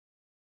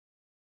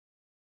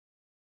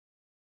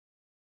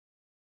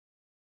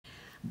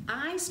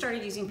I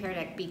started using Pear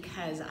Deck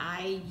because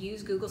I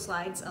use Google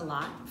Slides a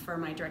lot for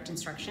my direct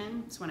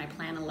instruction. So when I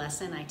plan a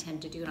lesson, I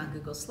tend to do it on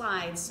Google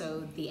Slides.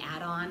 So the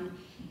add-on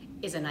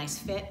is a nice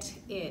fit.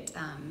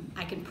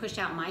 I can push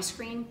out my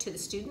screen to the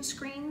student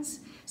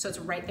screens, so it's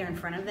right there in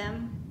front of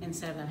them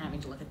instead of them having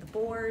to look at the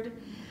board.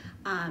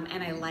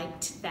 And I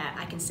liked that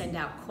I can send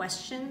out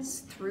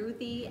questions through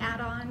the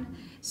add-on,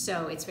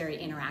 so it's very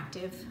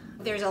interactive.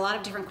 There's a lot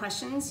of different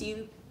question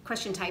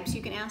types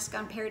you can ask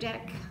on Pear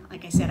Deck.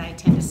 Like I said, I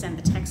tend to send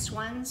the text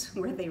ones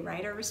where they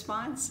write a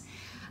response,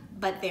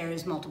 but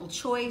there's multiple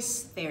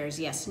choice, there's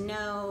yes,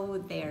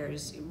 no,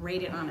 there's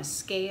rate it on a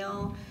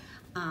scale,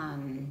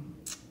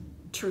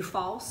 true,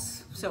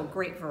 false, so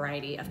great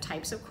variety of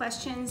types of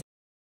questions.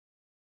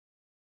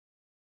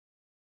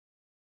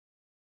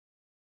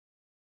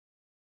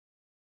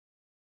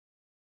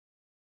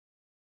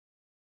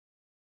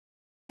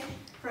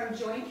 From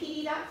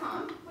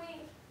joinpd.com,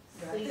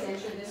 please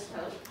enter this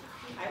code.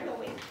 I will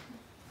wait.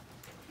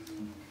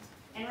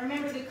 And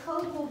remember, the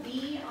code will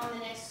be on the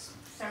next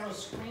several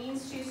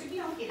screens too, so if you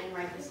don't get in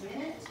right this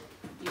minute,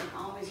 you can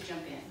always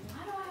jump in.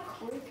 Why do I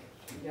click?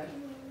 Yep.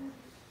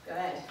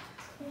 Good.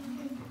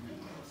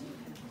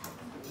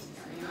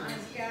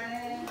 Got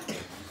it.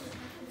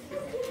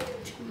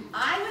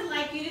 I would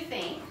like you to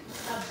think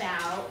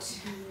about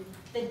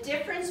the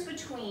difference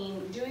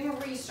between doing a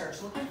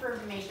research, looking for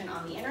information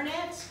on the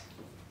internet,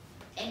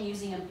 and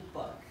using a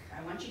book.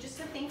 I want you just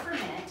to think for a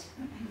minute.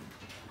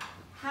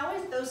 How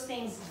is those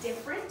things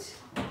different?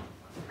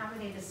 How are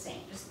they the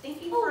same? Just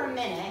thinking for a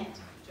minute,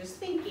 just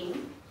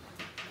thinking,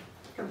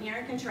 compare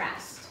and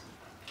contrast.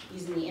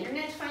 Using the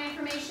internet to find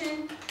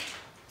information,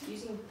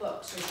 using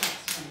books or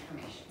text to find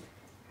information.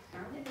 How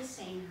are they the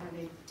same? How are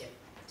they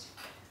different?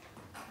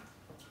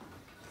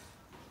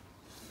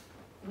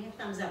 Give me a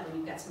thumbs up when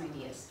you've got some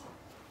ideas.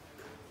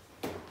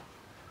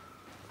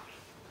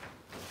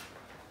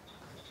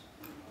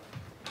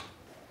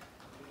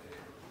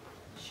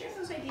 Share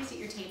those ideas at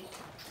your table.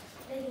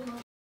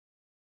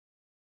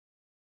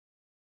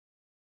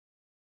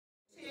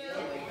 2,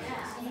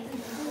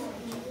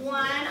 1,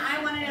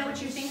 I want to know what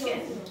you're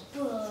thinking.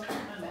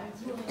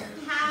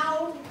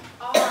 How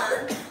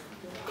are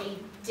they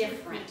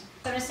different? So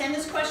I'm going to send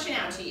this question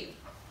out to you.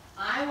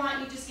 I want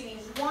you to just give me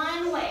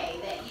one way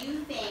that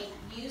you think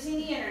using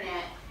the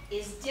internet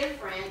is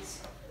different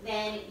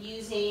than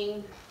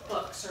using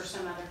books or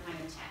some other kind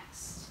of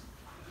text.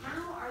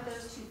 How are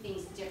those two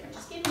things different?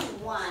 Just give me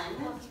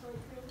one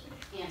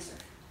answer.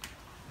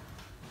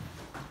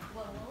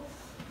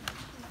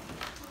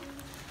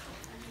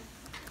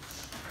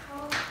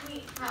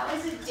 How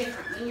is it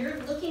different? When you're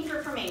looking for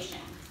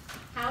information,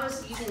 how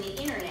is using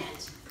the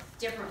internet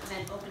different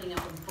than opening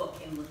up a book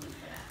and looking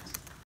for that?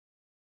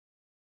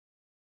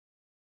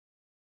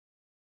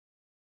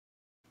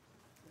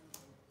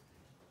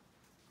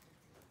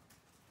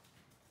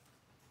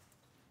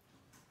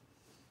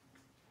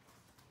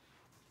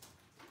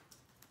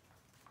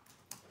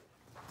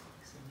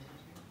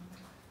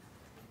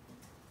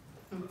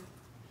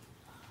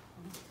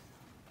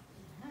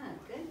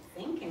 Good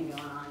thinking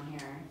going on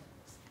here.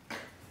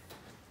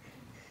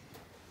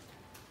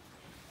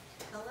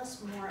 Tell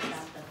us more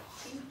about the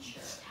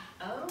future.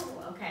 Oh,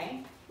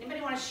 okay.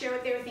 Anybody want to share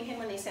what they were thinking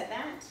when they said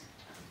that?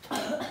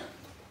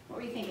 What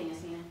were you thinking,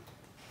 Nina?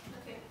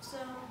 Okay, so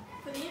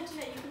for the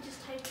internet, you can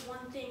just type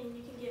one thing and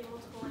you can get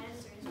multiple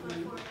answers. But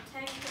for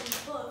text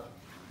and book,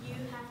 you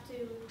have to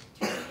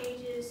turn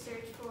pages,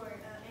 search for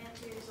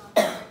answers on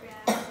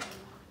paragraphs.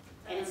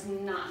 And it's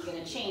not going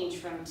to change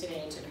from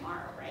today to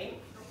tomorrow, right?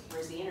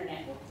 Whereas the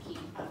internet will keep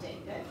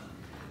updating. Good.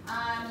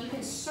 You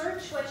can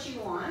search what you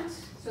want.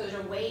 So there's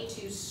a way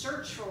to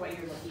search for what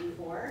you're looking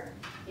for.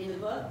 In the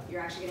book, you're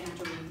actually going to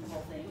have to read the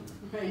whole thing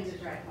to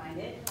try to find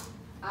it.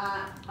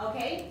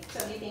 Okay,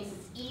 somebody thinks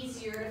it's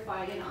easier to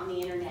find it on the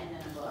internet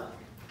than a book.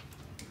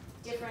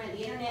 Different,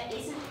 the internet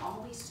isn't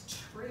always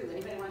true.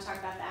 Anybody want to talk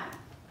about that?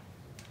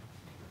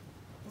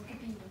 What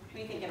are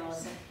you thinking,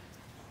 Alyssa?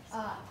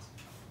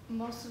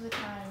 Most of the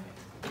time,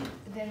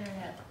 the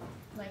internet,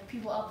 like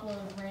people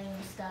upload random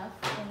stuff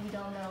and you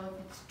don't know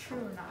if it's true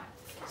or not.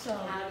 So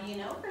how do you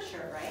know for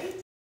sure, right?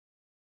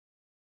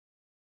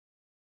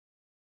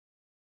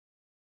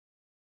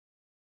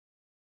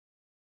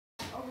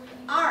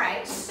 All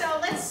right, so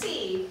let's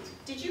see.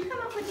 Did you come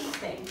up with these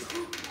things?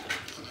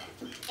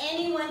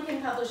 Anyone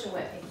can publish a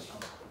webpage.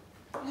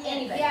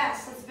 Anybody.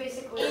 Yes, that's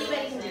basically.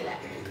 Anybody can do that.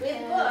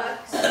 With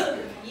books,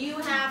 you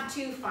have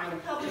to find a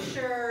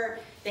publisher.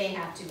 They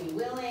have to be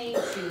willing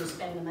to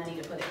spend the money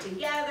to put it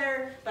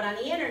together. But on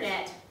the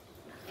internet,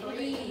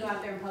 anybody can go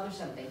out there and publish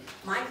something.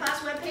 My class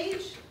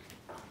webpage.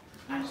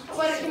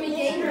 But it can be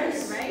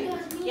dangerous, right?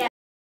 Yeah.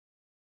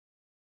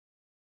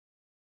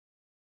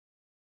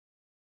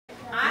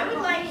 I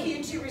would like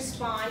you to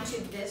respond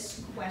to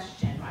this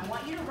question. I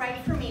want you to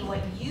write for me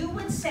what you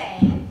would say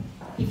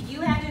if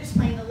you had to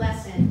explain the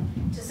lesson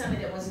to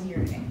somebody that wasn't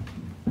here today.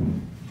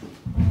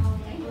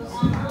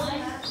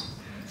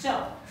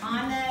 So,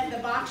 on the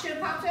box should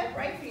have popped up,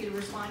 right, for you to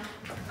respond.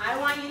 I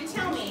want you to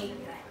tell me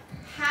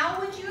how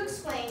would you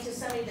explain to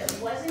somebody that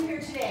wasn't here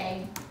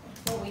today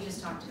what we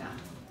just talked about?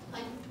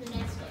 Like the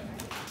next day,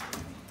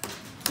 right?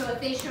 So if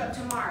they show up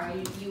tomorrow,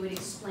 you would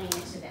explain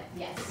it to them,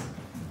 yes.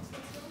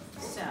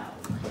 So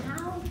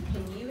how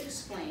can you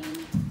explain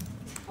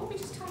what we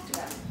just talked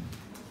about?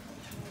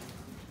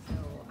 So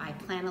I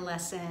plan a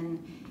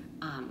lesson.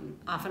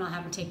 Often I'll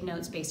have them take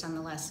notes based on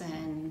the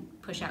lesson,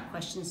 push out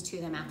questions to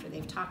them after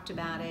they've talked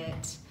about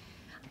it.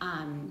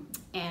 And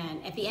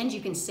at the end,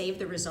 you can save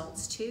the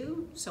results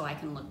too, so I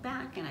can look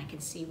back and I can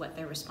see what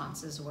their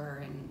responses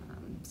were.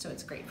 And so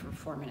it's great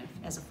for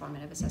as a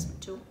formative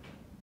assessment tool.